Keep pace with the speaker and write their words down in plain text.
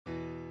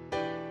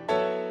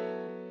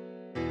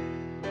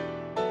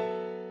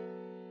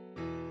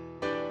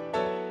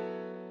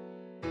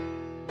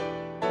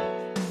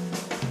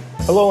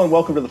Hello and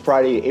welcome to the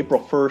Friday, April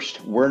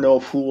 1st, We're No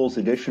Fools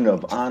edition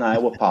of On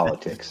Iowa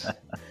Politics.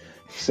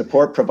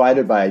 Support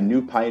provided by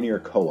New Pioneer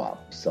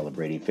Co-op,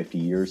 celebrating 50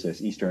 years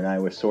as Eastern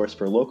Iowa's source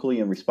for locally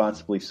and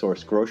responsibly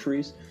sourced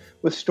groceries,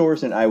 with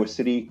stores in Iowa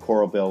City,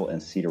 Coralville,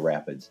 and Cedar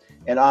Rapids,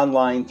 and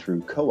online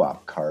through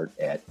Co-op Cart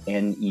at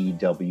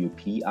newpi.coop.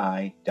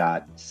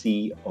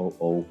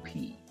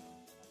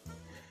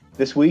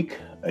 This week,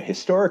 a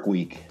historic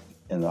week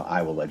in the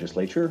Iowa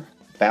legislature,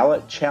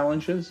 ballot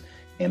challenges,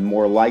 and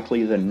more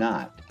likely than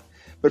not.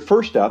 But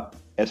first up,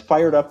 as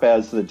fired up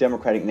as the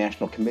Democratic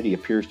National Committee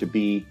appears to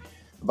be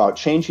about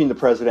changing the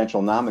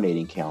presidential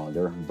nominating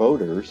calendar,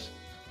 voters,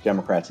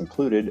 Democrats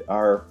included,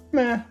 are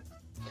meh.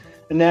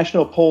 A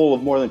national poll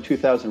of more than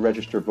 2,000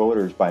 registered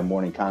voters by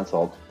Morning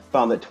Consult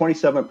found that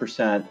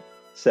 27%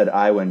 said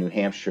Iowa and New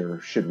Hampshire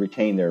should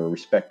retain their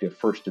respective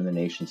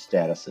first-in-the-nation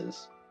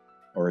statuses.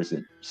 Or is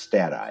it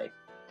stat-I?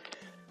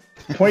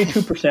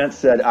 22%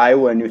 said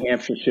Iowa and New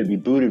Hampshire should be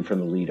booted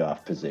from the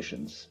leadoff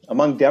positions.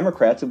 Among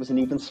Democrats, it was an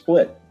even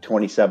split,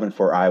 27%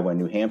 for Iowa and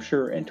New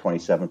Hampshire and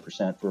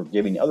 27% for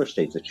giving other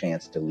states a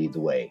chance to lead the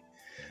way.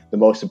 The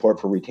most support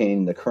for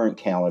retaining the current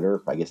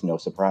calendar, I guess no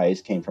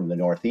surprise, came from the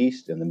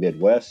Northeast and the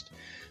Midwest,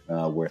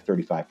 where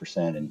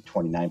 35% and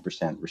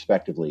 29%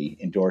 respectively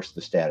endorsed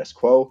the status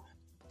quo.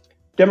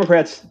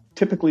 Democrats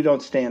typically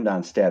don't stand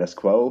on status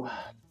quo,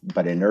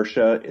 but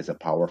inertia is a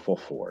powerful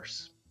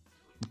force.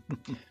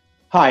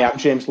 Hi, I'm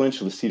James Lynch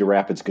of the Cedar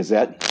Rapids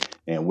Gazette,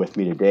 and with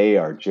me today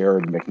are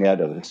Jared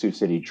McNett of the Sioux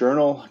City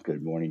Journal.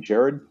 Good morning,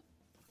 Jared.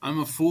 I'm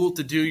a fool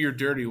to do your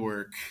dirty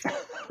work.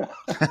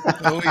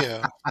 Oh,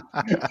 yeah.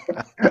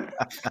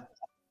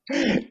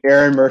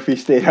 Aaron Murphy,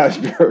 State House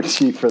Bureau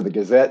Chief for the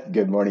Gazette.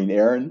 Good morning,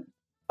 Aaron.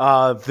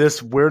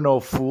 This We're No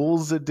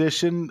Fools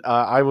edition,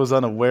 I was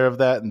unaware of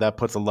that, and that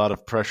puts a lot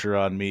of pressure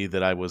on me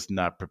that I was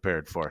not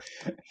prepared for.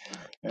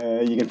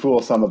 You can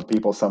fool some of the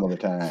people some of the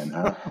time,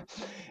 huh?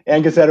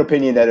 And Gazette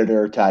Opinion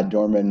Editor Todd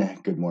Dorman.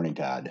 Good morning,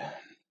 Todd.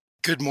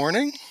 Good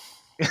morning.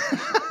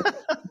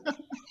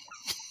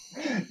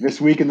 This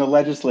week in the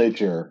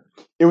legislature,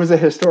 it was a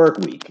historic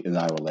week in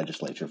the Iowa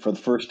legislature. For the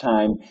first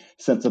time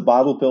since the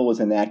bottle bill was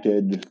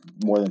enacted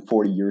more than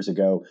 40 years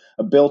ago,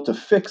 a bill to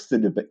fix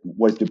the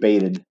was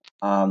debated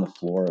on the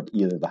floor of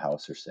either the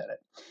House or Senate.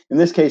 In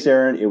this case,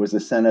 Aaron, it was the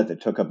Senate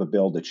that took up a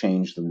bill to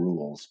change the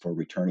rules for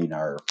returning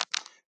our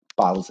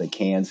bottles and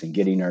cans and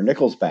getting our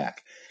nickels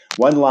back.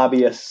 One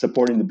lobbyist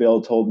supporting the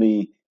bill told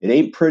me, "It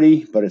ain't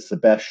pretty, but it's the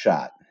best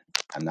shot."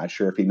 I'm not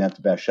sure if he meant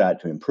the best shot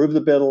to improve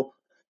the bill,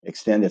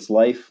 extend its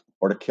life,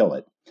 or to kill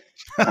it.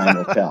 Time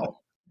will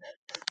tell.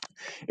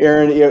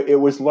 Aaron, it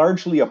was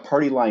largely a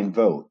party line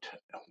vote.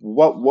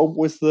 What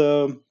were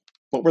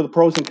the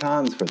pros and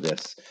cons for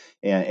this,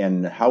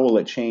 and how will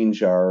it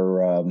change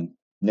our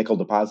nickel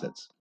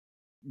deposits?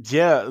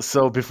 Yeah,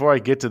 so before I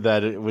get to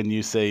that, when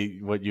you say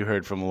what you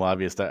heard from a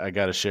lobbyist, I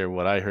got to share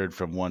what I heard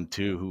from one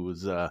too, who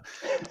was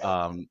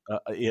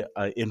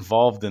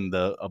involved in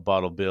the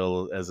bottle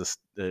bill as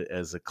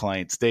a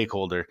client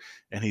stakeholder,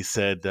 and he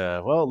said,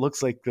 "Well, it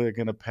looks like they're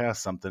going to pass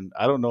something.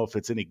 I don't know if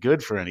it's any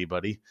good for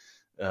anybody,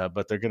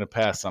 but they're going to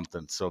pass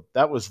something." So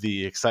that was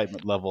the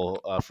excitement level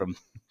from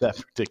that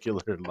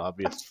particular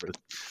lobbyist for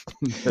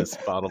this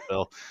bottle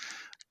bill.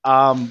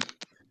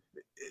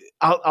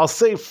 I'll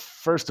say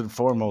first and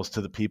foremost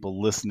to the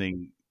people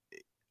listening,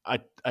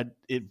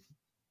 it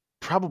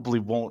probably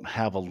won't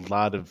have a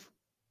lot of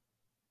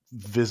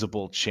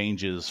visible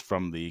changes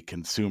from the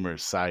consumer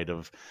side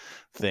of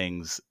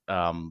things.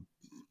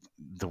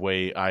 The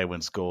way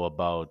Iowans go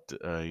about,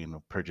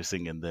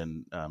 purchasing, and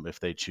then if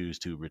they choose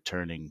to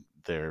returning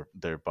their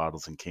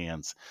bottles and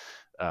cans,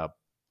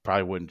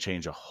 probably wouldn't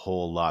change a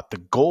whole lot. The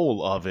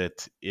goal of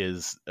it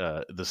is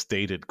the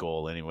stated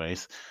goal,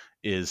 anyways,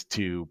 is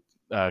to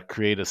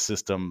create a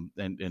system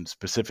and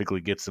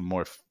specifically get some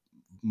more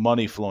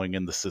money flowing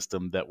in the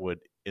system that would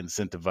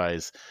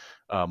incentivize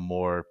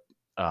more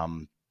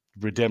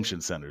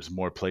redemption centers,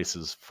 more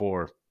places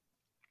for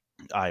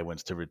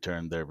Iowans to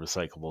return their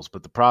recyclables.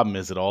 But the problem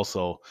is it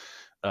also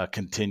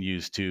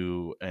continues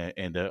to,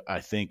 and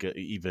I think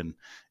even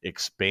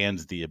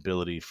expands the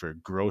ability for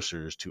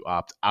grocers to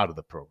opt out of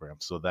the program.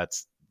 So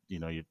that's,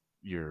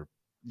 you're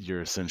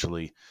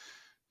essentially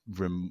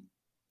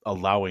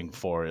allowing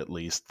for at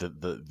least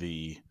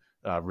the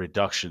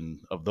reduction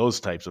of those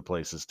types of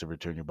places to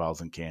return your bottles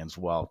and cans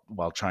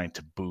while trying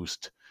to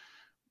boost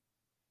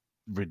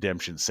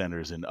redemption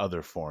centers in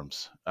other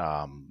forms.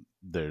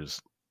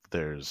 There's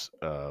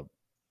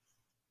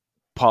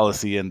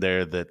policy in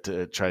there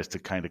that tries to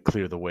kind of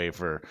clear the way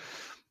for.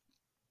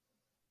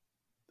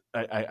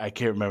 I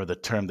can't remember the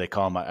term they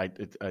call them.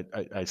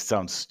 I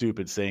sound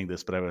stupid saying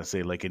this, but I want to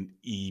say like an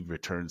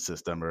e-return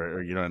system or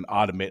an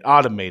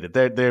automated.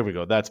 There we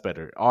go. That's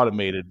better.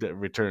 Automated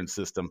return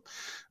system,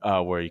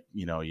 where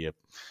you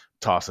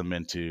toss them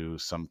into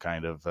some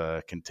kind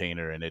of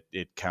container and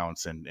it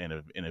counts and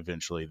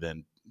eventually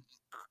then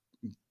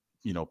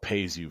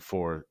pays you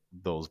for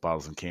those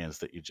bottles and cans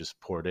that you just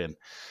poured in.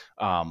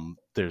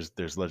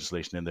 There's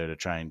legislation in there to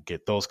try and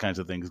get those kinds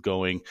of things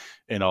going,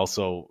 and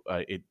also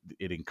it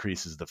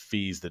increases the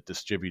fees that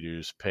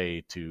distributors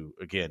pay to,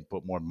 again,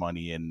 put more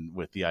money in,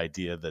 with the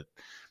idea that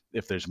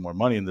if there's more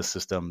money in the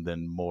system,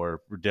 then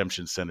more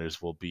redemption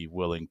centers will be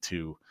willing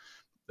to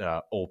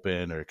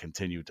open or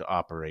continue to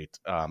operate,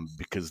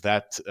 because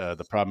that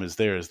the problem is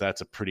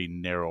that's a pretty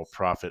narrow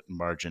profit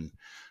margin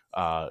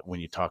when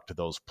you talk to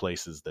those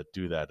places that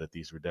do that at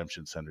these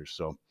redemption centers.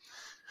 So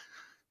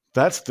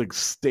that's the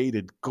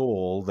stated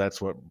goal.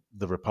 That's what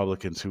the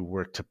Republicans who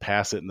work to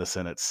pass it in the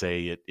Senate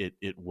say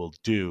it will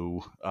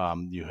do.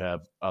 You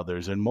have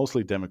others, and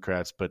mostly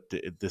Democrats, but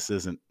this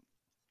isn't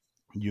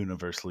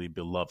universally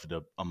beloved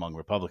among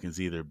Republicans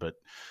either. But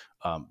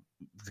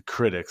the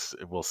critics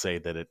will say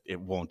that it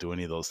won't do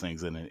any of those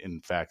things. And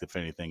in fact, if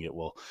anything, it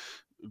will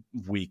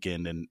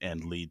weaken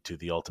and lead to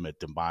the ultimate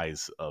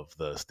demise of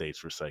the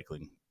state's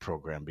recycling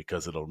program,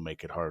 because it'll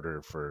make it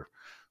harder for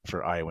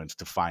Iowans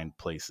to find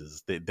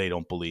places. They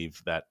don't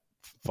believe that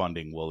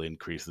funding will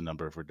increase the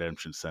number of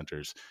redemption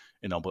centers,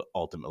 and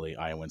ultimately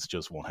Iowans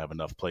just won't have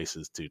enough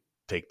places to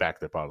take back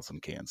their bottles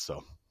and cans.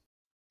 So,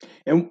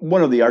 and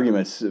one of the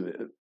arguments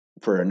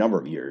for a number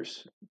of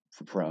years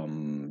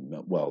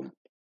from,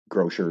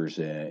 grocers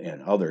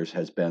and others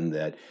has been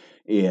that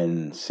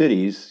in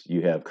cities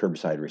you have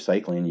curbside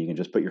recycling. You can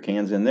just put your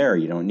cans in there.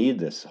 You don't need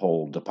this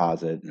whole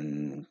deposit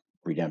and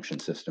redemption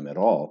system at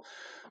all.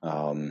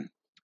 Curbside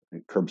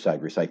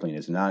recycling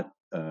is not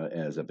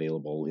as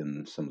available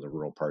in some of the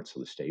rural parts of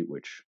the state,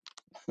 which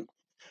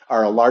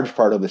are a large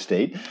part of the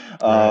state.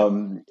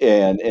 Right.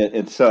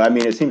 And so, I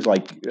mean, it seems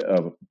like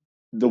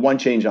the one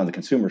change on the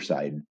consumer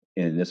side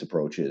in this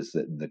approach is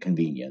that the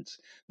convenience,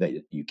 that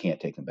you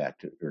can't take them back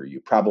to, or you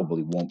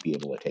probably won't be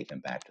able to take them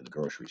back to the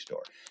grocery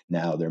store.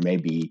 Now, there may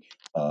be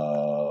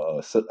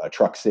a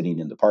truck sitting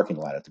in the parking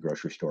lot at the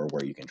grocery store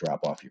where you can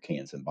drop off your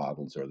cans and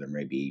bottles, or there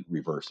may be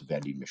reverse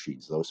vending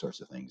machines, those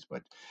sorts of things.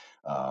 But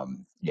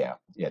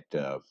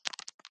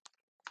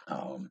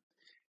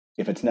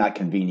if it's not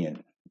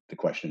convenient, the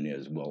question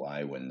is, will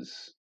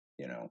Iowans,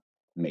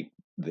 make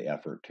the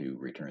effort to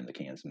return the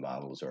cans and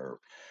bottles, or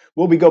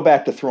will we go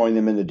back to throwing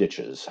them in the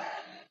ditches?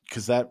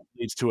 Because that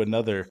leads to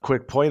another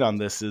quick point on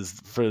this, is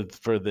for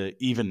the,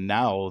 even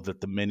now,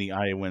 that the many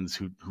Iowans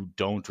who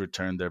don't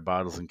return their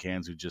bottles and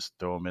cans, who just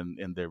throw them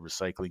in their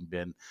recycling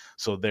bin.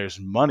 So there's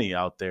money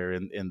out there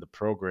in the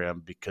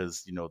program,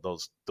 because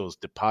those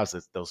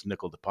deposits, those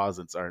nickel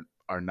deposits,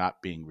 are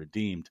not being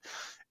redeemed,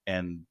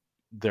 and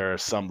there are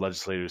some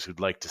legislators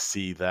who'd like to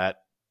see that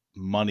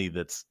money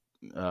that's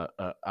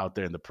out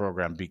there in the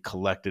program be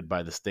collected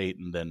by the state,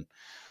 and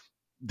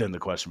then the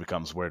question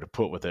becomes where to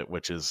put with it,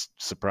 which is,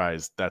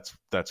 surprise, that's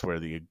where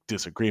the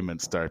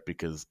disagreements start,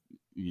 because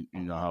you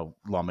know how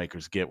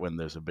lawmakers get when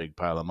there's a big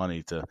pile of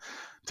money to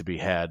be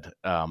had.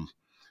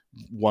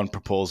 One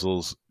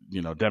proposal's,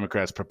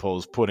 Democrats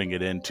propose putting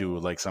it into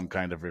like some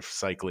kind of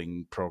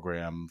recycling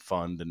program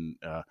fund, and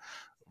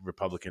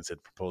Republicans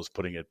had proposed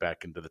putting it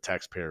back into the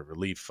taxpayer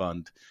relief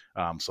fund.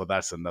 So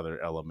that's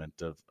another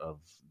element of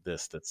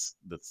this that's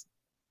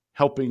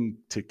helping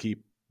to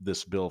keep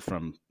this bill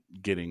from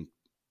getting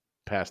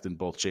passed in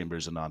both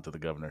chambers and on to the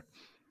governor.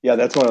 Yeah,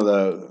 that's one of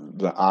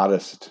the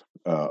oddest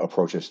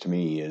approaches to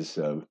me, is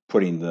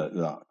putting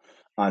the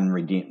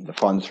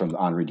funds from the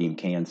unredeemed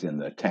cans in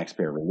the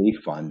taxpayer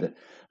relief fund. I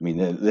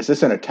mean, this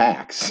isn't a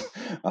tax,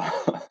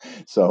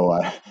 so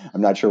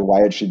I'm not sure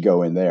why it should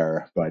go in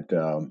there. But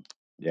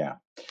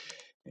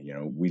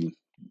we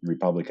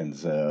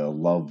Republicans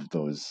love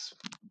those,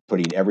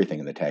 putting everything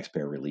in the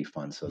taxpayer relief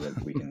fund so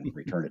that we can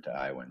return it to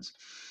Iowans.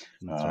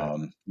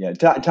 Right.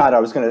 Todd, I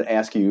was going to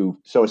ask you,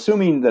 so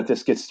assuming that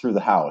this gets through the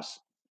House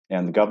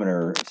and the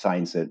governor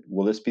signs it,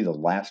 will this be the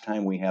last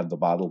time we have the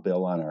bottle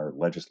bill on our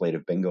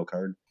legislative bingo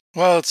card?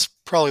 Well, it's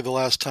probably the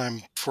last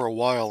time for a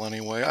while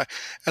anyway.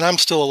 I'm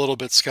still a little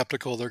bit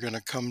skeptical they're going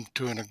to come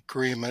to an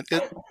agreement.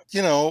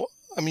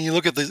 You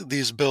look at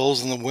these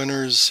bills, and the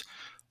winners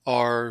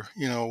are,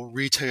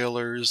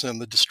 retailers and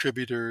the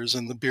distributors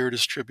and the beer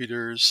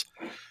distributors,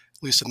 at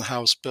least in the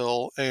House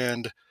bill.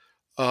 And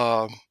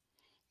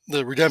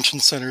the redemption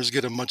centers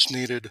get a much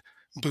needed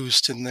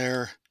boost in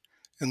the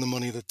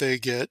money that they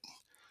get.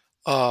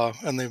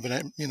 And they've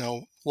been,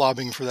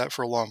 lobbying for that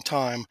for a long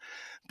time.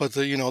 But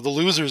the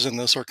losers in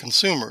this are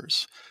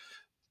consumers,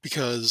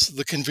 because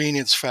the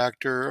convenience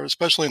factor,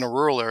 especially in a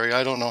rural area,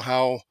 I don't know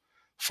how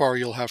far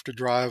you'll have to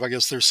drive. I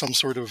guess there's some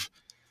sort of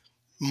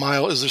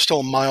is there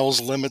still miles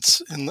limits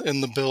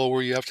in the bill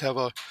where you have to have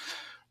a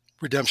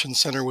redemption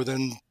center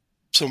within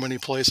so many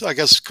places? I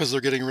guess because they're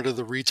getting rid of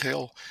the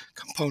retail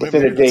component.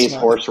 Within a day's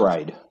horse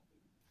ride.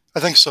 I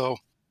think so.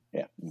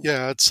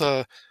 Yeah, it's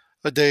a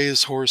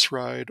day's horse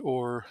ride,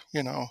 or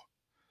a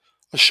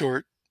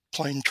short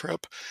plane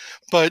trip.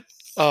 But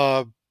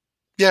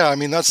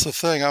that's the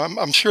thing.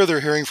 I'm sure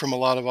they're hearing from a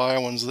lot of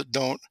Iowans that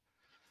don't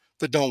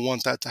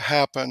want that to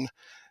happen.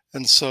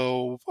 And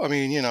so,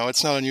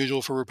 it's not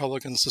unusual for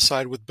Republicans to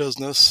side with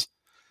business,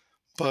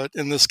 but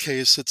in this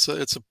case,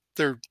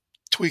 they're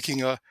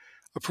tweaking a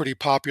a pretty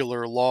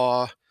popular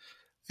law,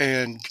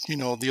 and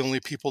the only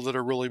people that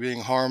are really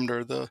being harmed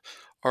are the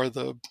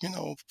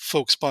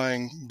folks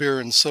buying beer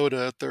and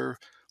soda at their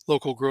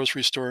local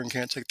grocery store and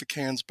can't take the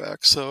cans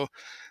back. So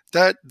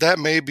that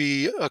may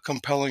be a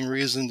compelling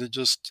reason to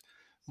just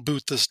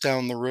boot this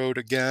down the road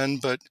again.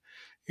 But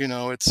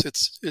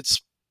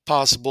it's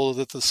possible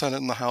that the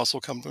Senate and the House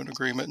will come to an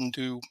agreement and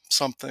do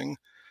something.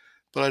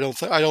 But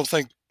I don't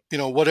think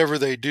whatever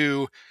they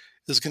do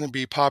is going to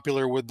be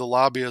popular with the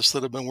lobbyists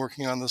that have been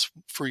working on this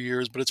for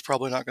years. But it's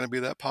probably not going to be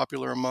that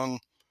popular among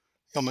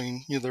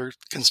their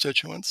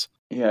constituents.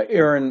 Yeah,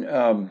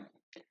 Aaron,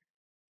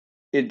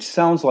 it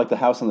sounds like the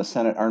House and the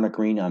Senate aren't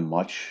agreeing on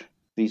much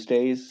these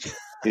days.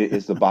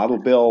 Is the bottle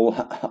bill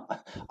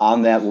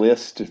on that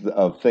list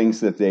of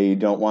things that they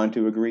don't want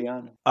to agree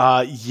on?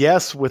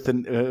 Yes, with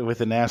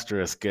an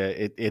asterisk.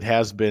 It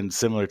has been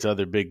similar to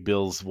other big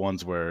bills,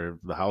 ones where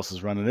the House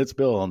is running its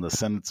bill and the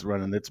Senate's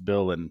running its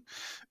bill, and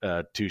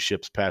two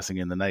ships passing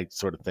in the night,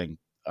 sort of thing.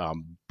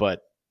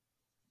 But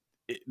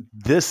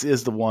this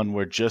is the one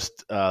where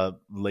just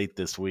late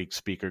this week,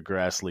 Speaker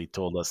Grassley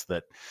told us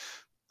that.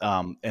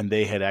 And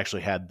they had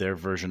actually had their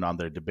version on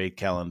their debate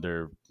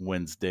calendar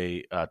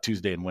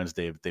Tuesday and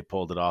Wednesday. They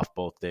pulled it off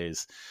both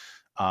days.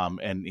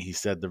 And he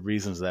said the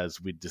reasons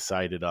as we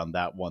decided on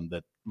that one,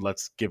 that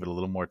let's give it a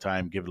little more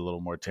time, give it a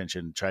little more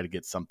attention, try to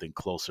get something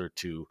closer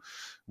to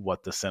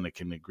what the Senate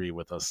can agree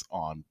with us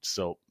on.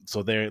 So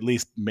they're at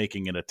least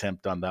making an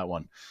attempt on that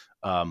one.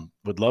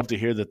 Would love to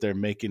hear that they're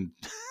making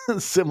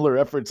similar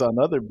efforts on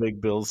other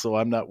big bills. So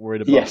I'm not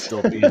worried about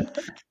still being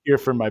here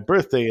for my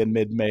birthday in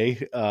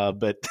mid-May.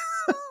 But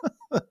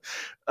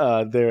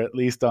they're at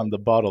least on the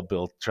bottle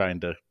bill trying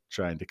to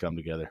come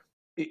together.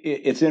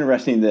 It's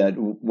interesting that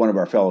one of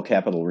our fellow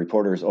Capitol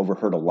reporters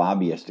overheard a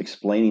lobbyist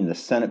explaining the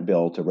Senate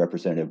bill to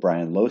Representative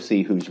Brian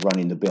Losey, who's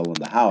running the bill in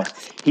the House.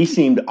 He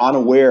seemed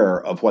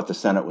unaware of what the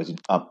Senate was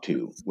up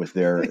to with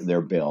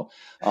their bill.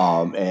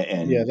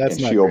 And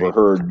she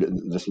overheard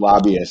this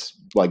lobbyist,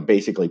 like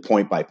basically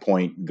point by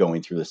point,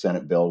 going through the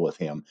Senate bill with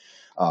him.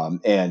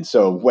 And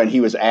so when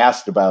he was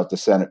asked about the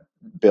Senate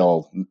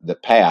bill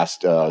that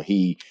passed,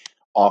 he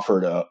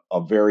offered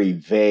a very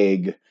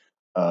vague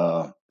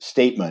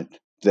statement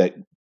that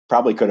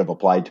probably could have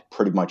applied to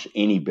pretty much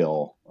any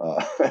bill.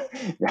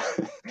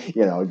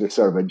 Just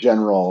sort of a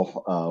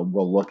general,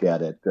 we'll look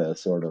at it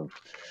sort of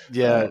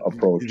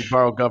approach. Did you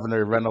borrow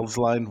Governor Reynolds'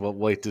 line? We'll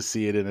wait to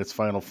see it in its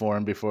final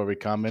form before we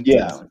comment.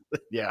 Yeah.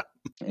 Yeah.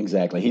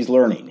 Exactly. He's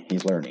learning.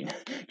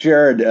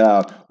 Jared,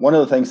 one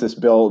of the things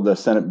the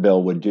Senate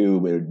bill would do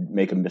would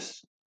make a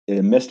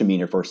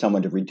misdemeanor for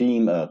someone to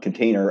redeem a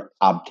container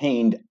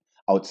obtained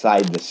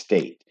outside the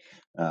state.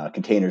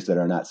 Containers that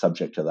are not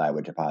subject to the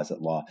Iowa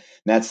deposit law. And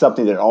that's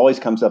something that always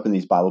comes up in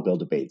these bottle bill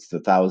debates, the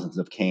thousands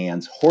of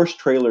cans, horse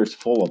trailers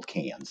full of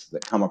cans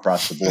that come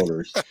across the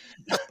borders.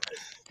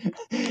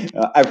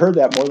 I've heard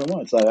that more than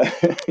once.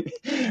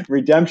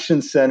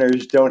 Redemption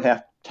centers don't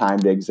have time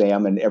to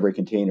examine every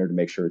container to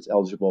make sure it's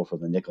eligible for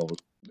the nickel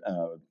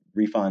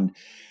refund,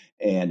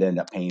 and end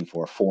up paying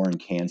for foreign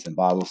cans and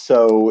bottles.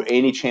 So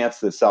any chance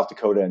that South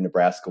Dakota and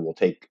Nebraska will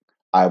take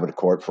Iowa to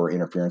court for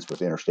interference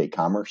with interstate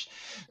commerce?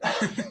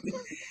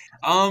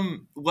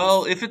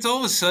 Well, if it's all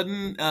of a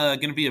sudden going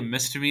to be a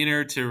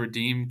misdemeanor to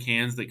redeem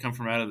cans that come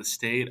from out of the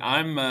state,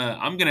 I'm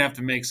going to have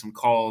to make some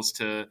calls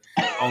to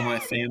all my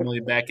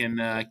family back in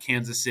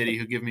Kansas City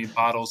who give me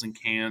bottles and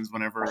cans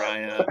whenever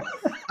I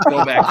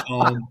go back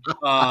home.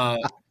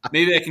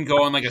 Maybe I can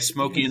go on like a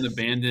Smokey and the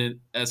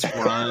Bandit-esque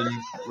run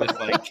with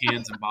like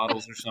cans and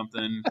bottles or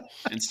something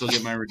and still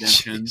get my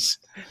redemptions.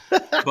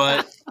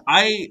 But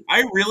I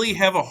really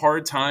have a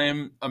hard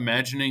time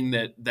imagining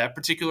that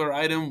particular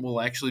item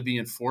will actually be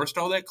enforced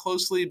all that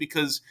closely,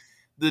 because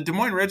the Des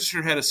Moines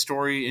Register had a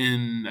story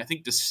in, I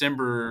think,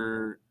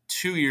 December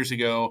 2 years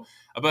ago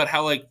about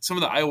how like some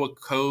of the Iowa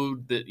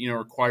code that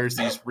requires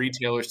these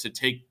retailers to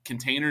take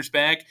containers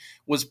back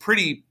was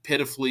pretty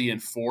pitifully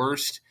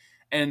enforced.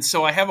 And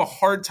so I have a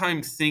hard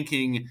time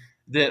thinking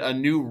that a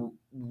new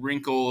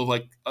wrinkle of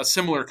like a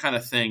similar kind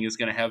of thing is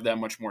going to have that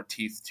much more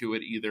teeth to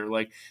it either.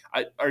 Like,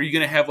 are you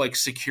going to have like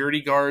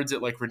security guards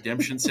at like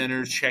redemption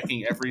centers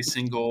checking every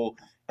single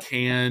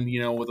can,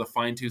 with a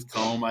fine tooth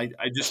comb? I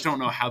just don't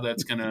know how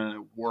that's going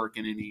to work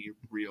in any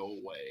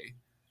real way.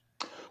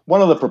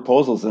 One of the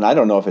proposals, and I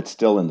don't know if it's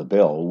still in the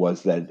bill,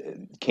 was that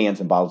cans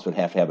and bottles would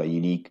have to have a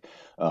unique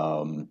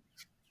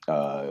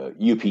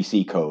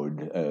UPC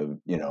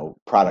code,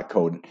 product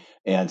code.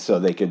 And so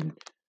they could,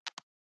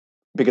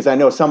 because I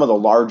know some of the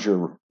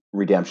larger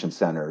redemption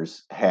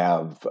centers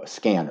have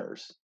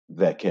scanners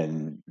that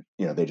can,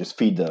 they just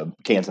feed the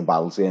cans and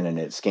bottles in and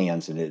it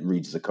scans and it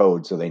reads the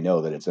code so they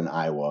know that it's an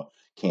Iowa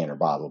can or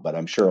bottle. But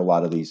I'm sure a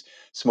lot of these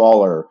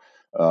smaller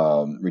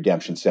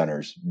redemption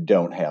centers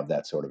don't have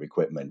that sort of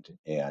equipment.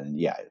 And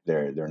yeah,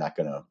 they're not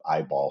going to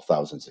eyeball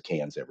thousands of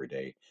cans every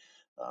day.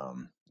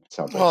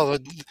 Sounds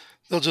like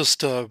they'll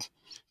just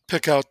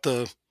pick out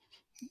the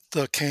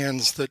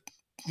cans that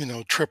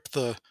trip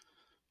the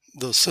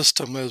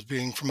system as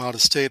being from out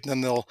of state, and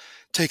then they'll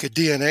take a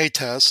DNA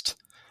test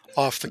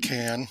off the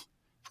can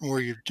where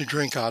you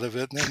drink out of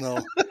it, and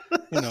then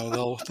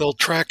they'll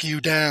track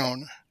you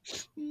down.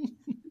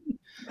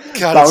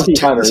 God, Bounty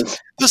hunters.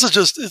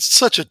 it's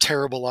such a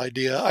terrible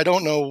idea. I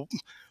don't know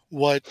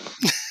what.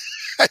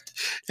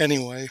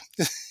 Anyway,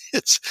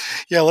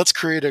 let's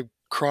create a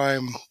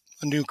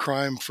new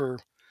crime for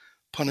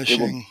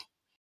punishing.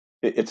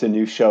 It's a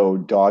new show,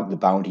 Dog the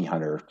Bounty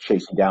Hunter,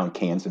 chasing down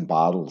cans and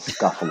bottles,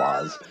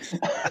 scufflaws.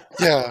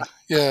 Yeah.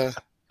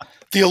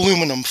 The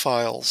Aluminum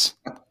Files.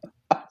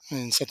 I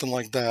mean, something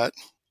like that.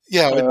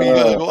 Yeah, it would be,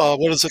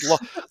 what is it,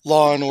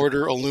 Law and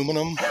Order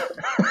Aluminum?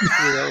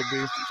 That would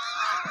be.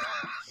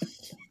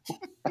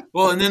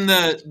 Well, and then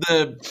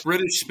the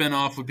British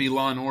spinoff would be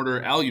Law and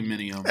Order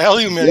Aluminium.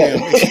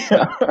 Aluminium.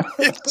 Yeah.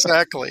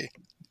 Exactly.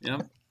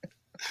 Yep.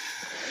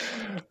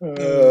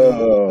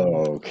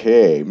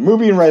 Okay,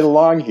 moving right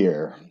along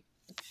here.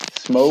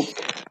 Smoke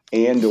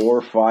and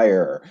or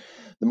fire.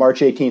 The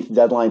March 18th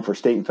deadline for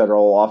state and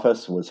federal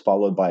office was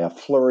followed by a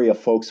flurry of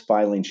folks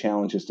filing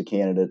challenges to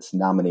candidates'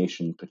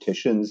 nomination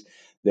petitions.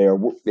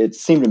 It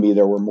seemed to me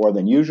there were more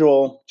than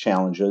usual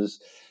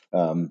challenges.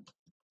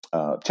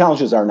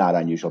 Challenges are not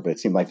unusual, but it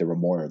seemed like there were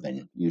more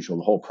than usual.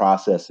 The whole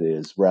process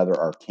is rather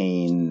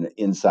arcane,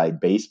 inside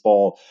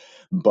baseball.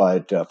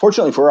 But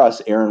fortunately for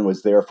us, Aaron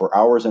was there for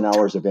hours and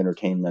hours of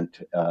entertainment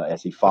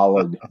as he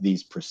followed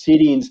these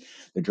proceedings,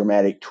 the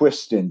dramatic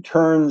twists and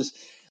turns.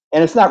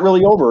 And it's not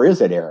really over, is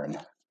it, Aaron?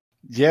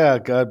 Yeah,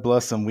 God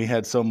bless them. We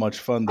had so much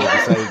fun, they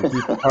decided to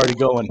keep the party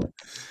going.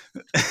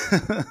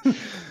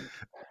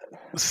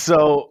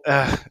 So,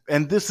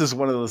 and this is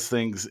one of those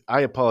things,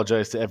 I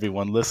apologize to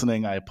everyone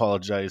listening. I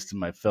apologize to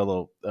my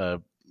fellow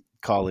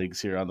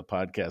colleagues here on the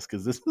podcast,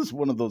 because this is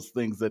one of those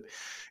things that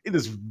it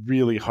is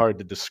really hard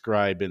to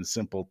describe in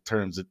simple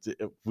terms.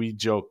 We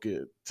joke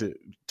to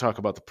talk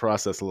about the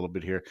process a little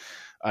bit here.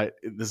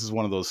 This is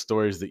one of those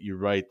stories that you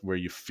write where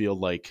you feel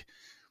like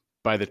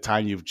by the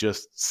time you've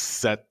just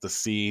set the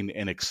scene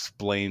and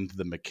explained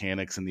the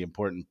mechanics and the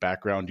important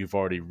background, you've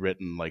already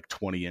written like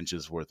 20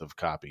 inches worth of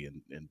copy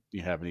and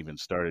you haven't even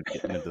started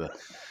getting into the...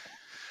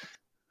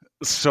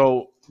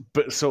 So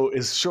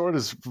as short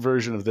as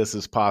version of this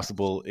as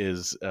possible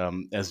is,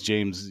 as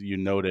James, you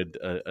noted,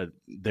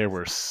 there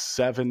were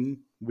 7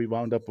 we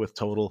wound up with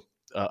total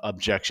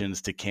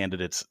objections to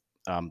candidates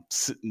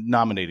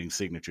nominating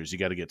signatures. You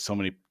got to get so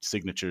many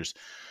signatures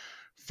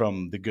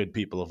from the good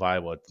people of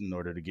Iowa in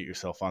order to get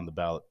yourself on the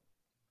ballot.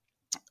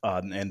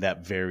 And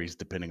that varies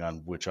depending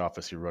on which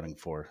office you're running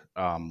for.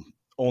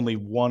 Only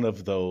one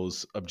of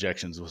those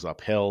objections was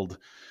upheld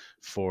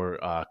for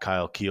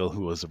Kyle Keel,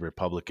 who was a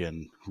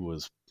Republican who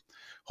was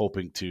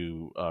hoping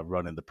to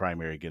run in the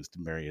primary against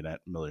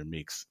Marionette Miller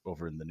Meeks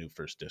over in the new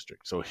 1st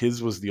District. So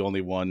his was the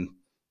only one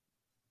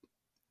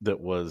that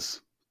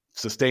was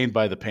sustained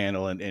by the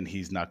panel, and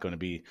he's not going to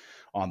be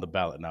on the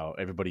ballot now.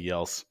 Everybody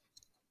else,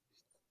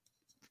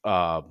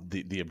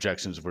 the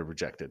objections were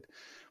rejected.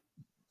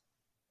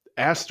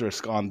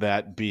 Asterisk on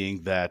that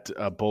being that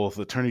both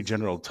Attorney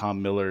General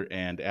Tom Miller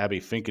and Abby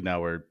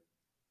Finkenauer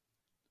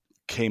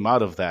came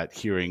out of that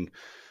hearing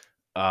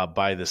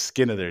by the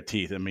skin of their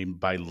teeth. I mean,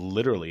 by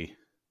literally,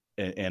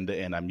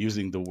 and I'm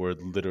using the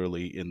word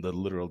literally in the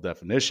literal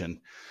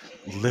definition,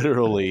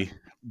 literally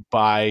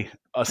by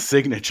a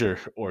signature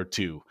or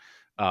two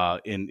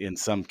in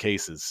some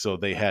cases. So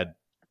they had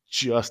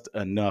just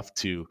enough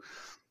to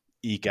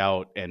eke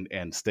out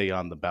and stay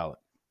on the ballot.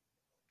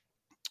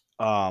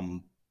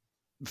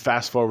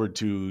 Fast forward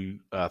to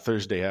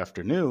Thursday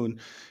afternoon,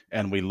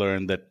 and we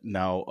learned that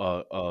now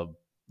a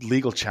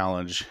legal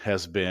challenge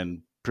has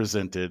been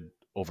presented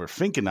over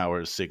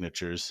Finkenauer's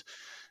signatures.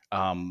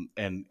 And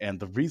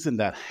the reason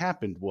that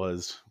happened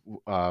was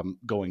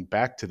going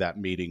back to that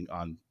meeting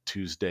on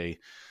Tuesday,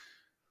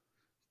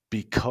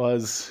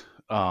 because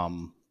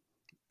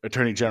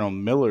Attorney General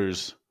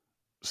Miller's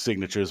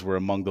signatures were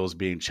among those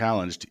being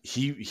challenged.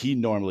 He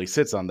normally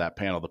sits on that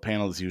panel. The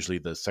panel is usually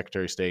the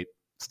Secretary of State,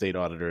 State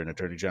Auditor, and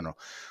Attorney General.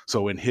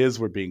 So when his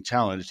were being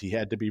challenged, he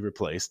had to be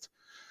replaced,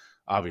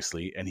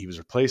 obviously, and he was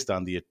replaced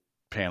on the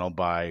panel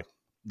by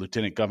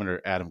Lieutenant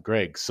Governor Adam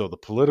Gregg. So the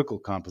political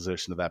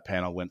composition of that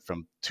panel went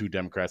from 2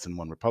 Democrats and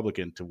 1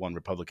 Republican to 1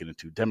 Republican and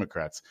 2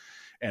 Democrats.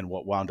 And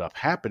what wound up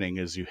happening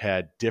is you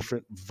had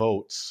different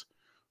votes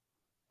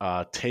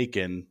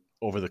taken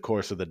over the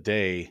course of the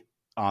day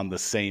on the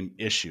same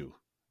issue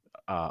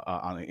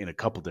in a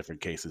couple different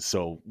cases.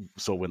 So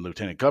when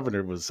Lieutenant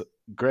Governor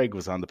Gregg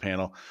was on the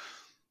panel,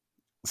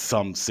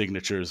 some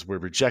signatures were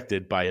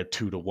rejected by a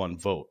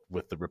 2-1 vote,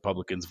 with the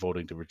Republicans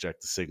voting to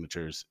reject the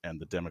signatures and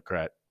the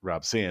Democrat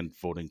Rob Sand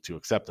voting to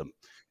accept them.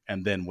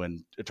 And then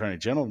when Attorney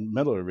General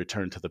Miller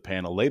returned to the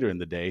panel later in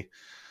the day,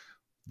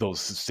 those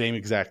same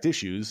exact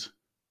issues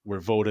were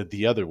voted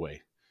the other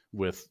way,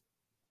 with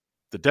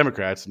the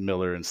Democrats,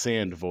 Miller and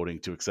Sand, voting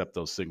to accept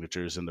those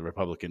signatures, and the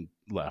Republican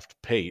left,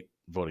 Pate,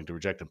 voting to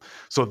reject them.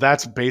 So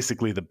that's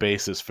basically the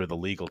basis for the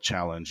legal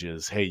challenge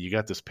is, hey, you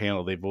got this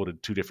panel, they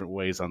voted 2 different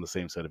ways on the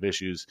same set of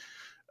issues.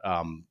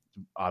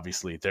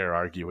 Obviously, they're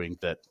arguing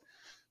that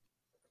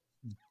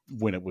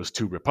when it was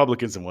 2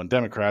 Republicans and 1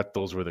 Democrat,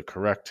 those were the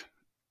correct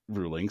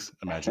rulings.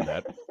 Imagine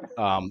that.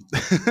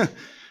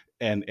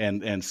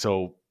 And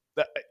so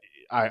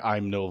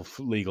I'm no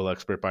legal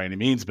expert by any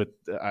means, but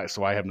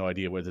so I have no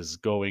idea where this is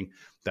going.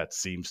 That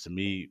seems to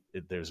me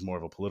there's more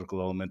of a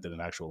political element than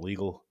an actual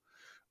legal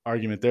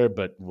argument there,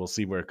 but we'll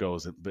see where it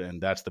goes.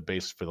 And that's the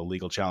base for the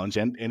legal challenge.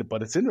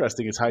 But it's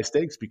interesting. It's high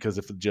stakes because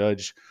if the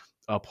judge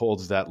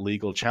upholds that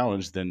legal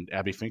challenge, then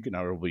Abby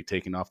Finkenauer will be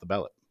taken off the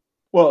ballot.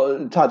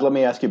 Well, Todd, let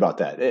me ask you about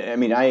that. I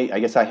mean, I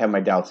guess I have my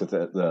doubts that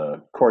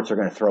the courts are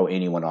going to throw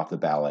anyone off the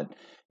ballot.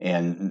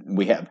 And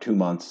we have 2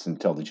 months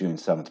until the June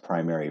 7th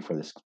primary for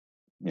this,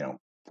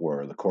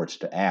 for the courts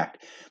to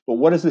act. But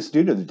what does this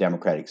do to the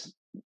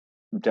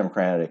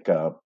Democratic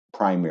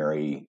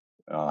primary?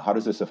 How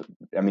does this?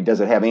 I mean, does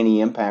it have any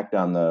impact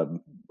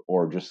on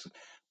or just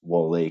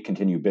will they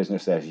continue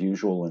business as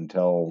usual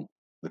until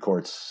the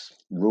courts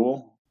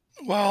rule?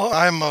 Well,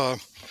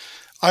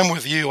 I'm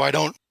with you.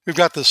 We've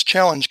got this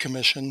challenge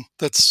commission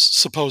that's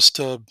supposed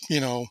to,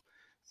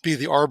 be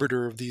the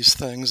arbiter of these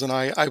things. And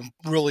I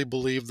really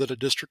believe that a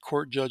district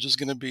court judge is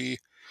going to be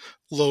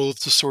loath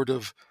to sort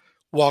of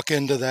walk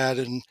into that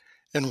and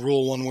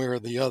rule one way or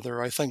the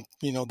other. I think,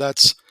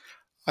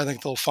 I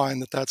think they'll find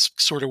that that's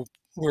sort of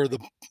where the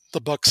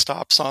buck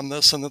stops on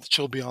this and that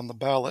she'll be on the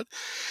ballot.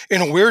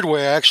 In a weird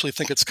way, I actually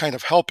think it's kind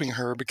of helping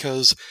her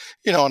because,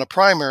 in a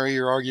primary,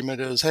 your argument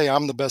is, hey,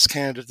 I'm the best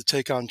candidate to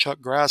take on Chuck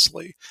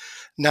Grassley.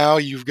 Now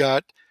you've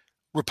got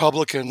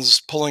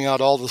Republicans pulling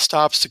out all the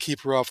stops to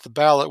keep her off the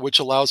ballot, which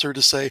allows her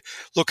to say,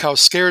 look how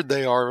scared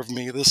they are of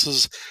me. This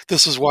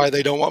is why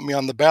they don't want me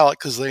on the ballot,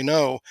 because they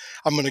know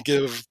I'm going to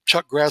give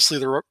Chuck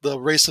Grassley the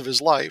race of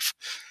his life.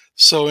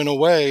 So in a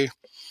way,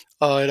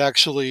 it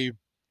actually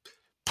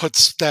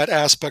puts that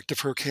aspect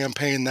of her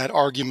campaign, that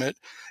argument,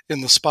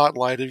 in the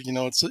spotlight.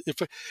 It's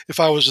if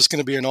I was just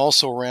going to be an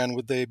also-ran,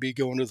 would they be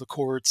going to the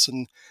courts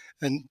and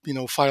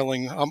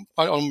filing?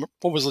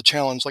 What was the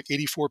challenge? Like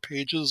 84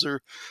 pages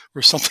or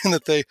something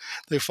that they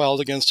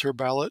filed against her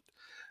ballot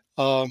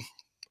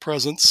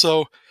presence.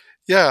 So,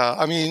 yeah,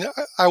 I mean,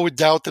 I would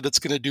doubt that it's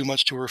going to do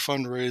much to her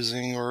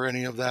fundraising or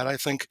any of that. I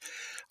think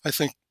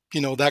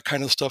that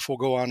kind of stuff will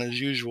go on as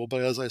usual.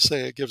 But as I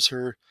say, it gives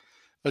her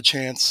a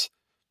chance,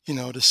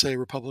 to say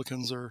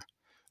Republicans are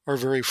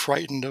very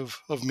frightened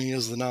of me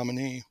as the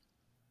nominee.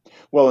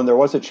 Well, and there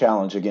was a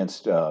challenge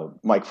against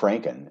Mike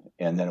Franken,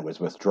 and then it was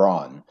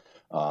withdrawn.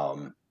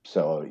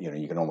 So,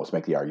 you can almost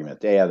make the argument,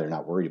 they're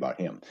not worried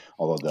about him.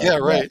 Although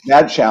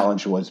that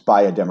challenge was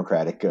by a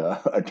Democratic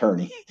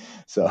attorney.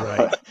 So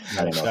right.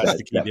 I don't know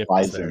That's if that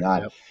applies or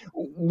not. Yep.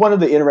 One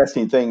of the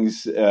interesting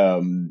things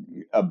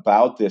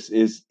about this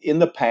is in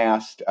the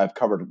past, I've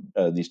covered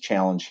these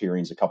challenge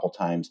hearings a couple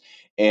times,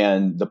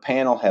 and the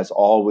panel has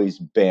always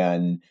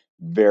been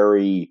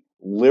very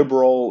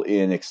liberal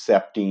in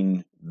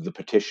accepting the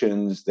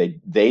petitions. They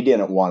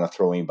didn't want to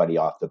throw anybody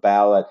off the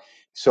ballot,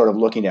 sort of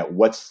looking at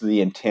what's the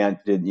intent,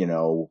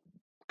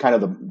 kind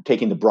of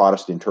taking the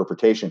broadest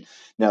interpretation.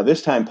 Now,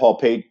 this time, Paul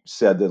Pate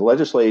said the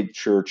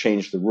legislature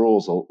changed the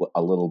rules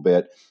a little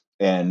bit,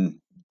 and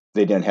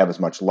they didn't have as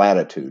much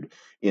latitude.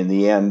 In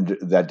the end,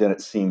 that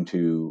didn't seem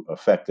to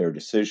affect their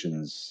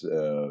decisions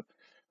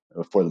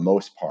for the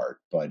most part.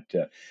 But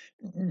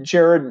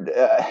Jared,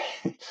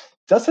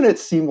 doesn't it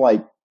seem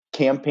like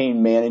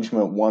Campaign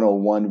Management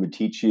 101 would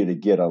teach you to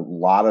get a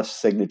lot of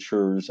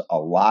signatures, a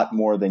lot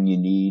more than you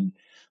need?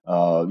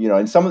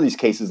 In some of these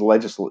cases,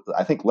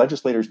 I think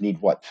legislators need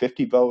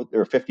 50 vote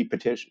or 50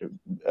 petition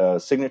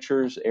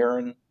signatures.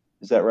 Aaron,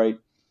 is that right?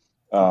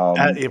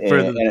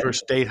 For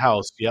state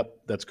house, yep,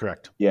 that's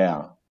correct.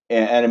 Yeah,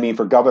 and I mean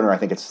for governor, I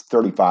think it's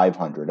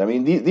 3,500. I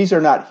mean these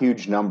are not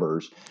huge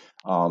numbers,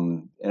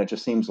 and it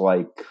just seems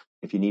like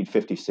if you need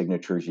 50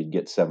 signatures, you'd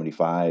get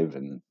 75,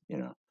 and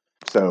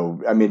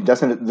So I mean,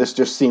 doesn't this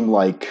just seem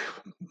like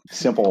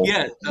simple?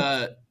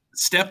 Yeah.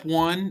 Step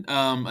 1,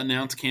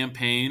 announce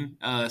campaign.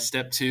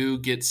 Step 2,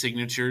 get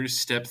signatures.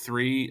 Step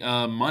 3,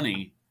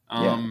 money.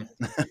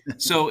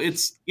 So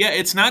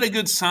it's not a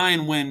good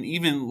sign when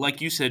even, like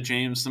you said,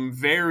 James, some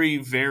very,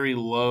 very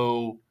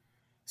low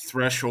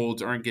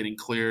thresholds aren't getting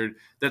cleared.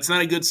 That's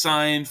not a good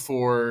sign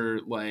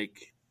for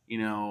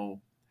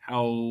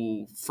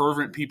how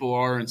fervent people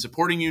are in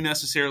supporting you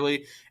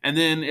necessarily. And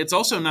then it's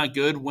also not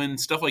good when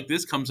stuff like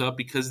this comes up,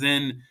 because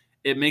then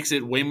it makes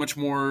it way much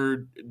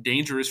more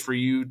dangerous for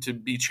you to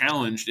be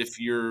challenged if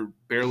you're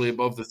barely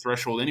above the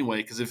threshold anyway.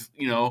 Because if,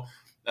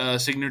 a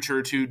signature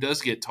or two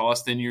does get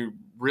tossed, then you're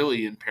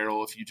really in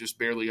peril if you just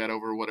barely got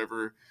over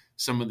whatever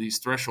some of these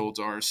thresholds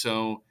are.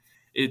 So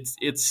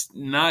it's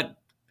not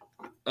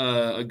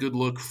a good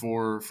look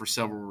for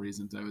several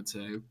reasons, I would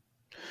say.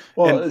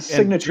 Well,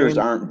 signatures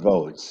aren't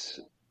votes.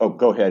 Oh,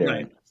 go ahead,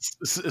 Aaron. Right.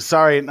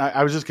 Sorry,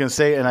 I was just going to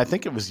say, and I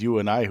think it was you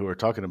and I who were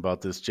talking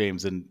about this,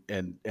 James,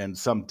 and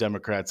some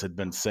Democrats had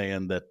been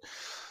saying that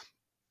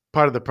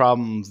part of the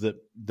problems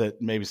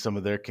that maybe some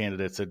of their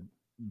candidates had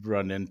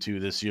run into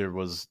this year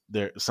was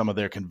some of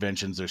their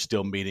conventions are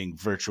still meeting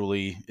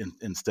virtually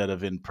instead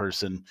of in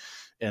person,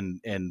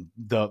 and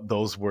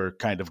those were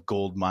kind of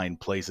gold mine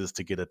places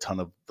to get a ton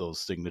of those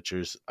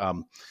signatures.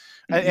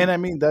 And I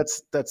mean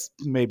that's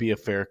maybe a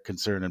fair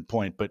concern and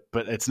point, but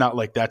it's not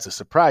like that's a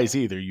surprise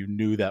either. You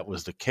knew that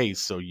was the case,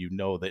 so you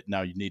know that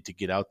now you need to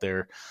get out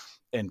there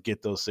and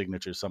get those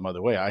signatures some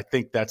other way. I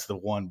think that's the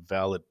one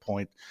valid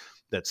point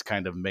that's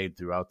kind of made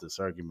throughout this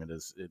argument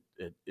is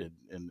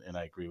and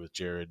I agree with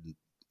Jared.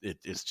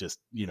 It's just,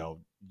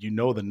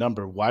 the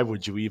number. Why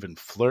would you even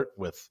flirt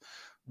with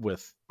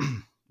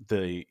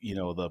the,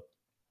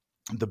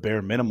 the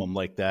bare minimum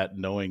like that,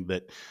 knowing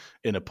that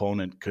an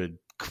opponent could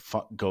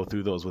go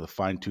through those with a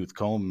fine tooth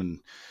comb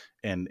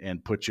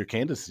and put your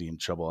candidacy in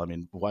trouble? I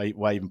mean, why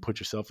even put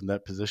yourself in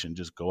that position?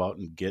 Just go out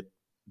and get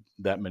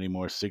that many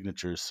more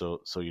signatures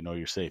so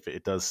you're safe.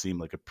 It does seem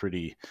like a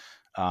pretty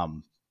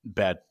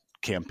bad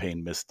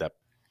campaign misstep.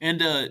 And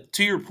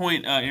to your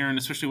point, Aaron,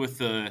 especially with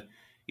the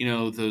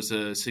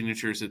those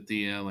signatures at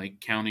the like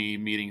county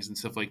meetings and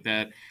stuff like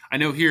that. I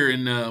know here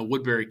in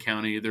Woodbury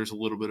County, there's a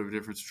little bit of a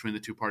difference between the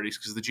two parties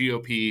because the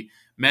GOP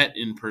met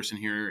in person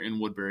here in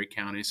Woodbury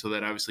County, so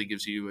that obviously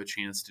gives you a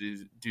chance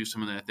to do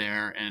some of that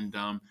there. And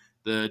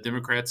the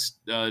Democrats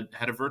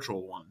had a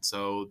virtual one,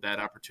 so that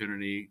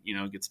opportunity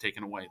gets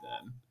taken away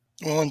then.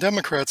 Well, and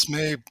Democrats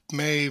may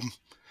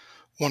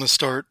want to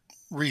start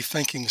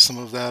rethinking some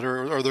of that,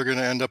 or they're going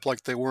to end up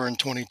like they were in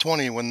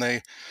 2020 when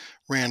they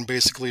ran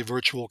basically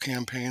virtual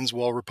campaigns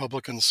while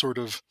Republicans sort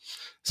of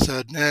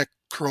said,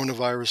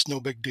 coronavirus, no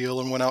big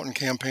deal, and went out and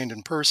campaigned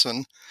in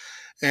person.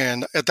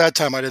 And at that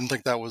time, I didn't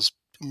think that was,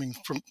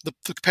 from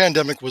the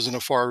pandemic was in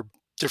a far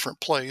different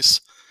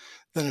place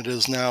than it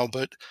is now.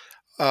 But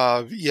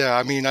I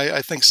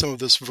think some of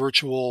this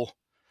virtual,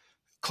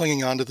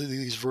 clinging on to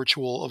these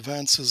virtual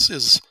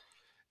events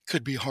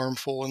could be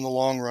harmful in the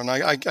long run.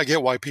 I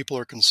get why people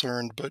are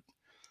concerned, but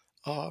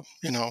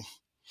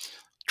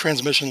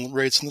transmission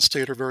rates in the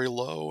state are very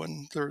low,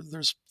 and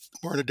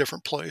we're in a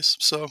different place.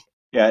 So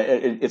yeah,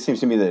 it seems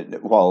to me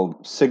that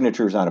while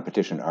signatures on a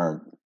petition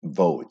aren't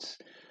votes,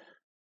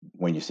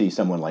 when you see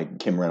someone like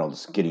Kim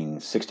Reynolds getting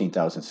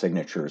 16,000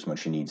 signatures when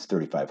she needs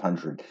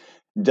 3,500,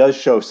 does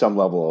show some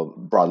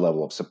broad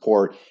level of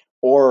support,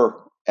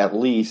 or at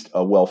least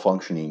a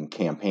well-functioning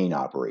campaign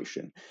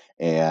operation.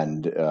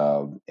 And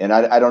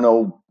I don't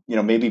know,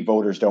 maybe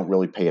voters don't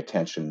really pay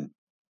attention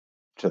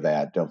to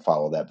that, don't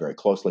follow that very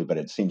closely, but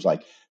it seems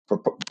like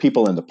for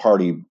people in the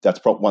party, that's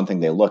one thing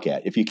they look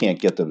at. If you can't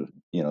get the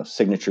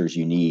signatures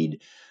you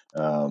need,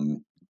 they're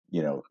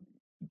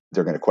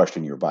going to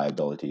question your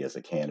viability as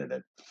a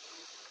candidate.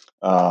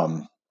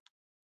 I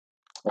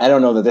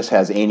don't know that this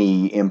has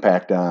any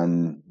impact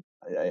on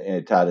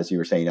Todd, as you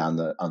were saying, on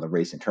the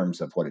race in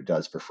terms of what it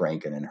does for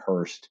Franken and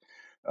Hurst.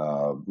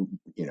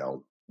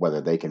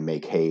 Whether they can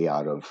make hay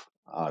out of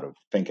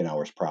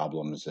Finkenauer's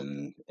problems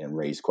and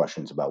raise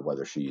questions about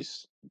whether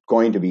she's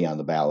going to be on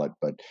the ballot.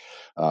 But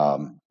I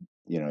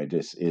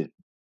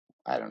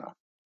don't know.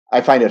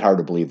 I find it hard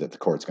to believe that the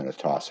court's going to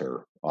toss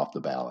her off the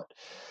ballot.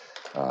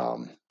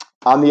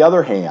 On the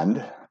other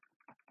hand,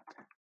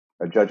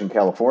 a judge in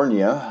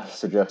California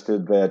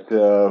suggested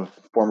that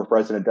former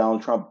President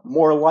Donald Trump,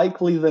 more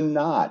likely than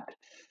not,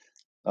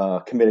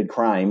 committed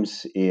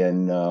crimes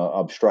in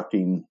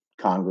obstructing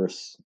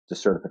Congress, the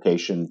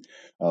certification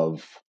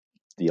of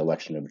the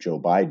election of Joe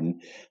Biden.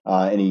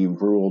 And he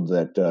ruled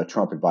that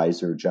Trump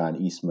advisor John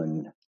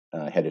Eastman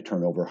had to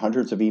turn over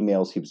hundreds of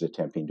emails he was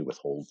attempting to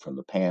withhold from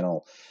the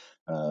panel.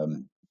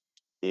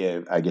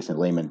 I guess in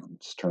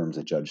layman's terms,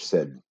 the judge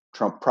said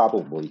Trump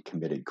probably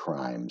committed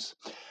crimes.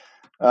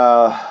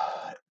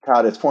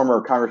 Todd, as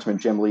former Congressman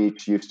Jim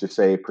Leach used to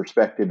say,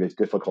 perspective is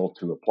difficult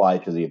to apply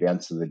to the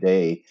events of the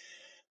day.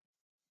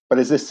 But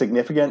is this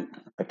significant,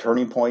 a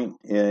turning point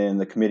in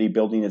the committee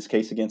building its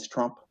case against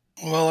Trump?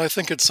 Well, I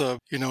think it's a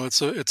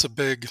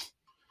big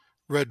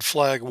red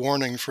flag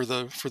warning for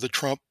the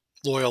Trump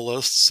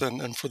loyalists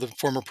and for the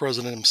former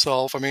president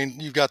himself. I mean,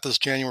 you've got this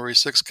January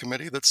 6th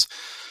committee that's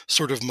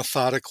sort of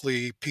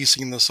methodically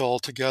piecing this all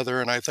together,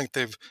 and I think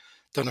they've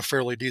done a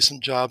fairly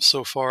decent job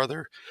so far.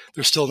 They're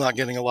still not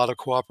getting a lot of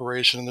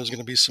cooperation, and there's going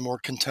to be some more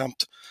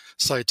contempt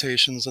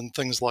citations and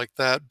things like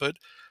that. But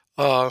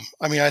I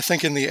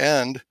think in the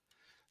end,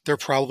 they're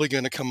probably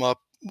going to come up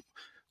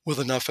with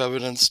enough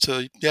evidence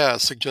to,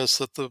 suggest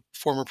that the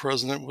former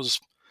president was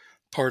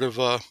part of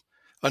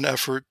an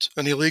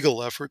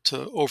illegal effort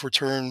to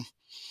overturn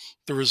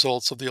the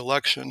results of the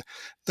election.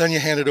 Then you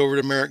hand it over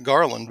to Merrick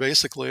Garland,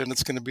 basically, and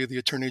it's going to be the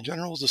Attorney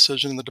General's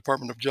decision in the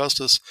Department of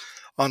Justice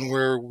on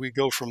where we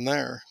go from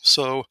there.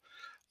 So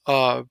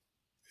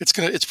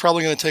it's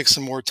probably going to take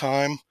some more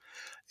time.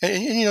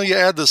 And you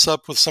add this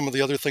up with some of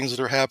the other things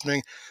that are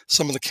happening.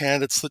 Some of the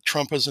candidates that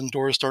Trump has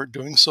endorsed aren't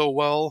doing so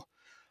well.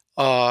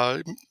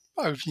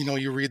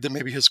 You read that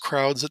maybe his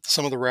crowds at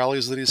some of the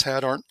rallies that he's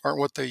had aren't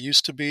what they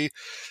used to be.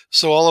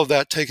 So all of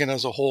that taken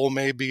as a whole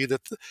may be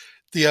that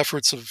the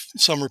efforts of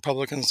some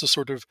Republicans to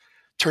sort of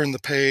turn the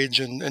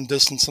page and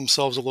distance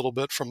themselves a little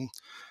bit from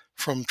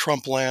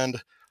Trump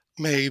land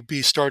may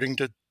be starting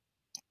to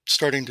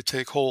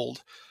take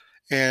hold.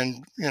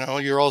 And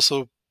you're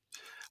also,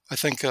 I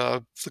think,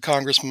 the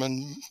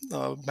Congressman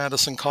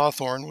Madison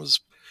Cawthorn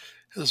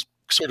has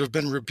sort of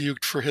been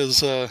rebuked for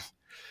his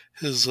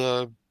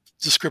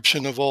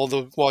description of all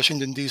the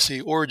Washington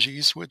D.C.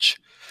 orgies, which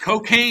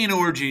cocaine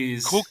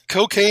orgies,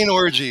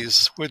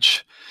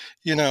 which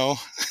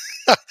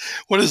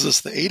what is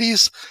this, the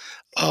 80s?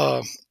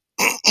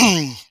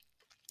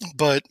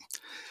 But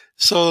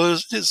so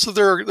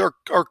there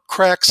are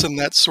cracks in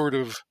that sort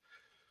of,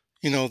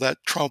 that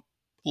Trump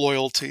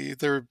loyalty.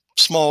 They're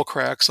small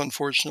cracks,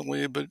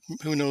 unfortunately, but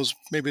who knows?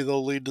 Maybe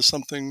they'll lead to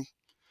something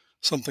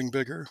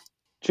bigger.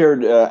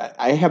 Jared,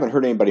 I haven't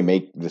heard anybody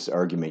make this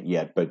argument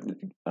yet, but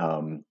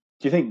do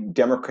you think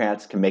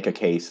Democrats can make a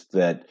case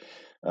that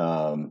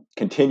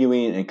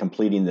continuing and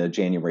completing the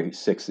January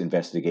 6th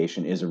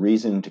investigation is a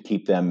reason to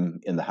keep them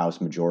in the House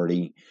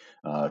majority,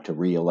 to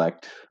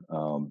reelect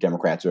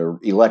Democrats or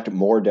elect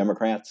more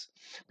Democrats?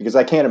 Because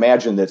I can't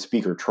imagine that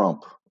Speaker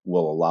Trump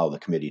will allow the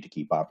committee to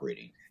keep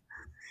operating.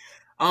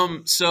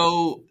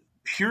 So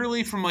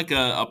purely from like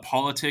a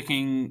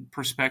politicking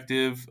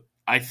perspective,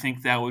 I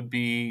think that would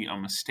be a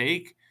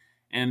mistake.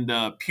 And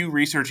Pew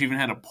Research even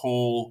had a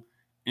poll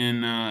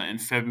in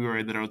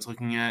February that I was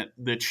looking at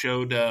that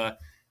showed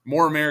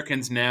more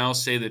Americans now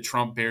say that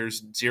Trump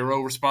bears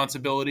zero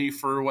responsibility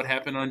for what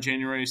happened on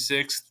January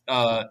 6th.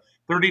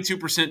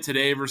 32%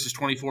 today versus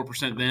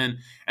 24% then.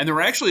 And there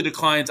were actually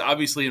declines,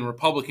 obviously, in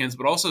Republicans,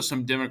 but also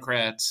some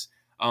Democrats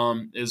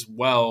as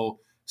well.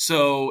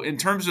 So in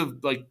terms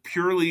of like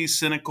purely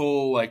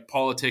cynical, like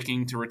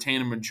politicking to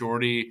retain a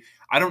majority,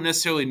 I don't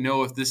necessarily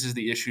know if this is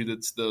the issue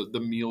that's the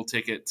meal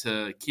ticket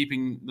to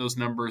keeping those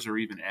numbers or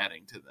even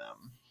adding to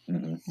them.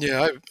 Mm-hmm.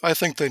 Yeah, I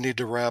think they need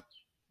to wrap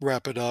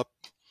it up,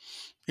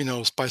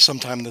 by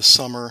sometime this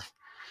summer,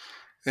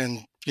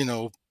 and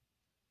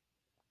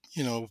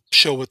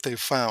show what they've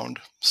found.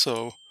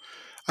 So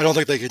I don't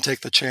think they can take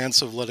the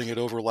chance of letting it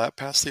overlap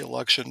past the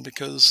election,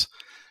 because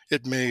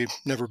it may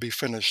never be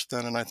finished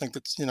then. And I think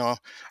that's, I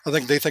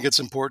think they think it's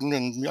important,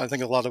 and I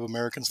think a lot of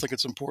Americans think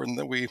it's important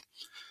that we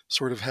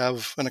sort of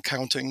have an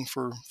accounting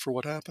for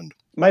what happened.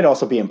 It might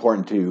also be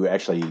important to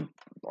actually,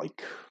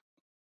 like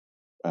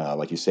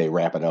you say,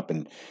 wrap it up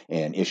and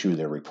issue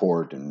their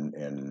report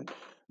and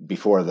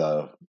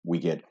before we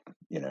get,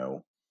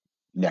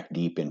 neck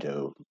deep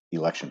into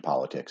election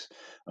politics,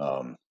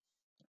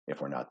 if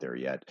we're not there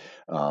yet.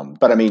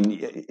 But I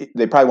mean,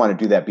 they probably want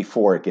to do that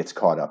before it gets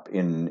caught up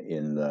in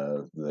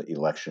the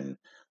election.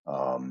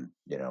 And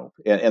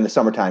the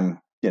summertime,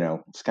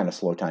 it's kind of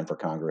slow time for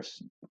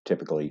Congress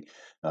typically.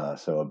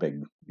 So a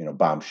big,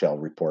 bombshell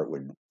report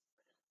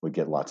would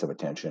get lots of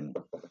attention.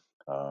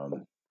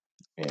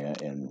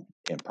 And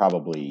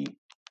probably,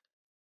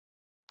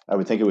 I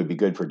would think it would be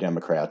good for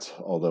Democrats,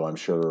 although I'm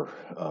sure,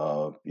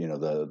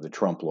 the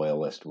Trump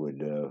loyalist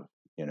would,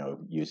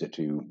 use it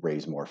to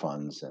raise more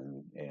funds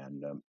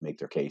and make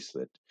their case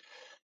that,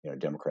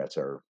 Democrats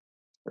are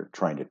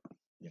trying to,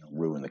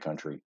 ruin the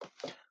country,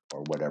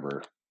 or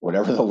whatever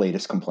the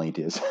latest complaint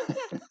is.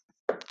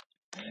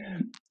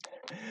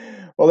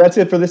 Well, that's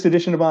it for this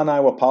edition of On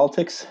Iowa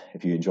Politics.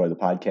 If you enjoy the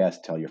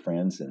podcast, tell your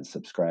friends and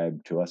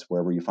subscribe to us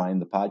wherever you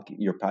find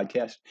your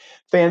podcast.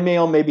 Fan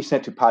mail may be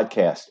sent to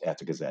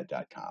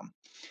podcast@thegazette.com.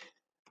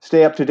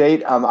 Stay up to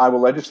date on the Iowa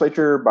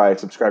Legislature by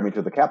subscribing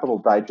to the Capitol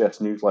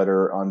Digest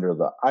newsletter under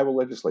the Iowa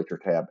Legislature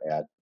tab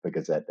at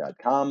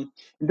thegazette.com.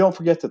 And don't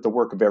forget that the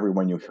work of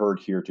everyone you heard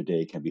here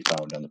today can be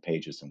found on the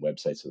pages and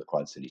websites of the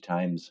Quad City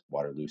Times,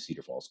 Waterloo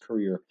Cedar Falls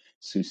Courier,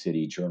 Sioux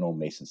City Journal,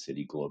 Mason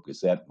City Globe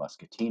Gazette,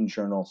 Muscatine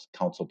Journal,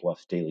 Council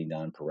Bluffs Daily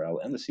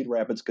Nonpareil, and the Cedar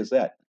Rapids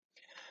Gazette.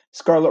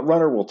 Scarlet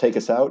Runner will take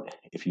us out.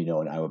 If you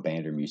know an Iowa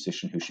band or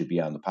musician who should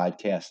be on the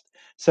podcast,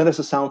 send us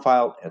a sound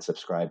file and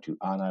subscribe to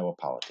On Iowa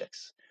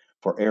Politics.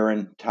 For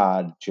Aaron,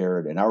 Todd,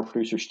 Jared, and our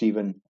producer,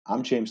 Stephen,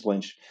 I'm James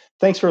Lynch.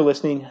 Thanks for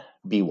listening.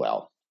 Be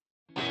well.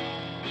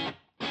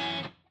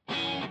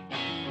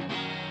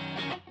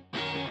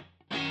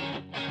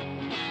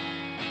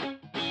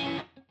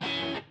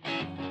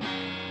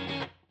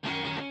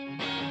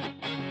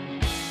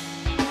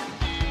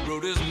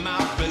 Road is my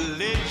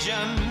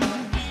religion.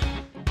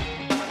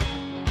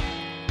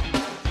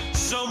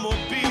 Some will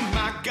be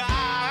my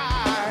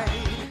guide.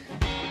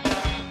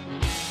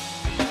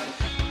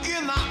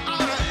 In the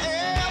outer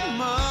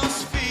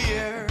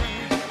atmosphere,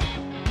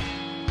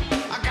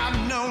 I got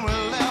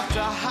nowhere left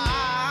to hide.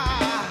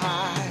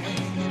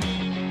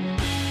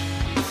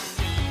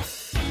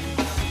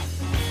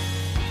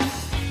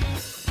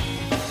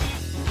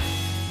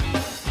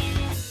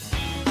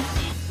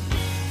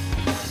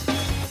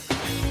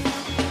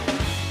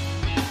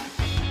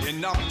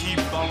 And I'll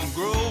keep on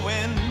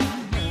growing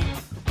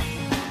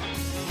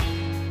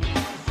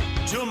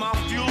till my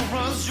fuel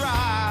runs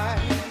dry.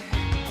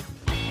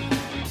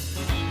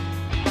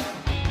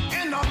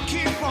 And I'll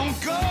keep on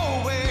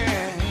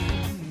going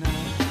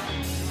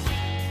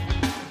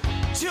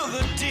till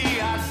the day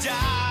I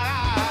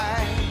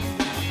die.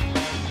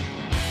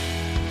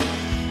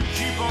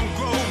 Keep on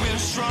growing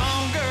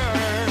stronger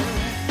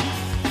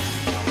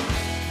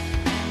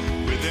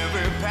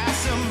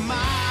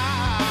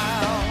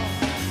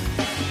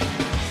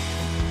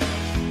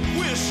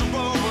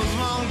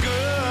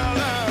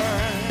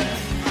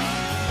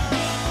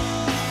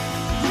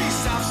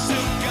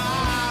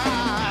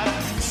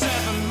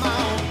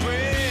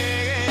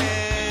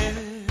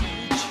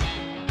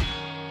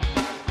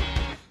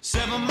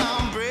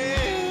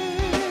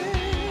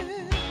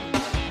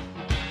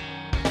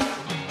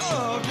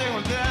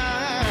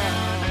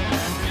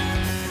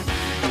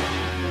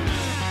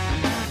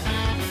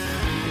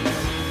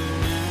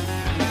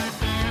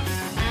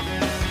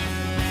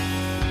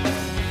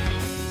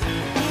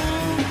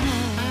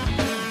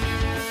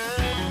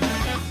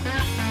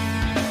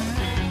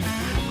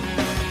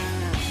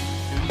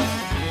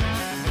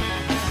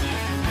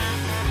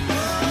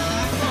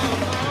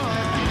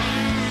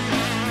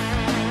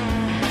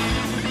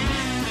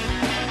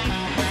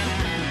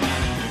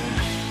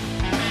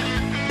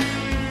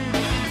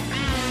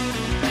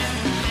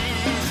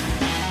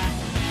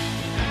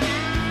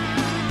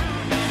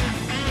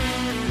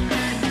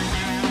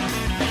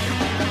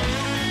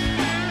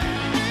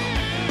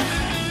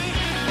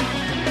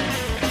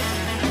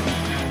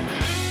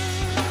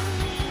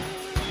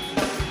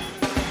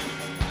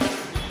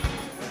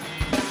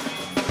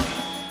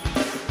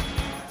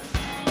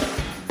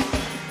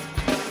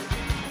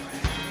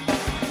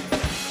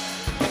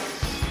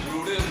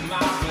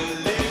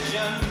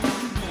religion.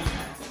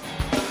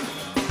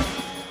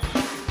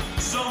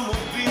 Some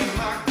will be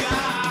my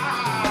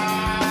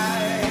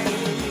guide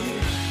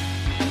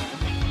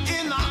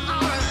in the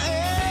outer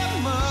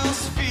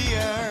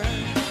atmosphere.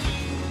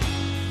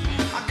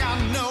 I got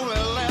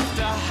nowhere left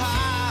to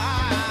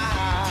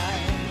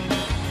hide.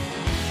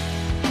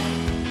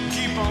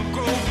 Keep on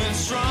growing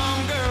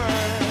stronger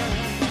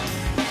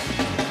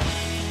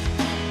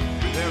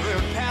with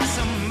every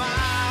passing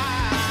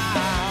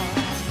mile.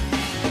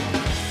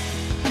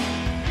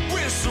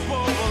 Whistle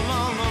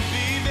along the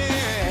baby.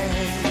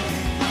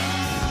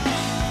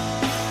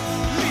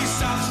 At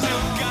least I'm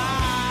still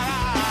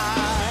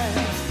guide.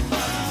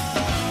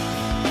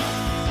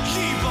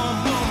 Keep on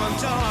moving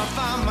till I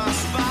find my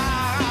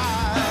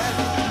spot.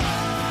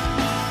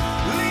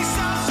 At least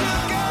I'm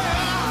still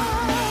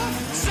guide.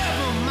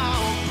 7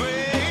 mile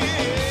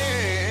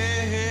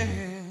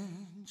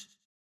range.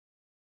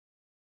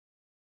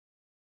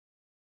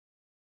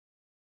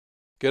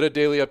 Get a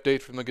daily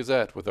update from the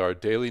Gazette with our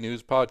daily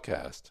news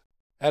podcast.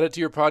 Add it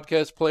to your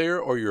podcast player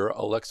or your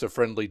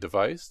Alexa-friendly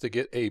device to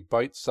get a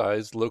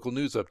bite-sized local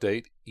news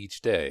update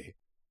each day.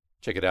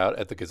 Check it out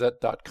at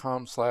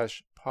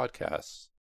thegazette.com/podcasts.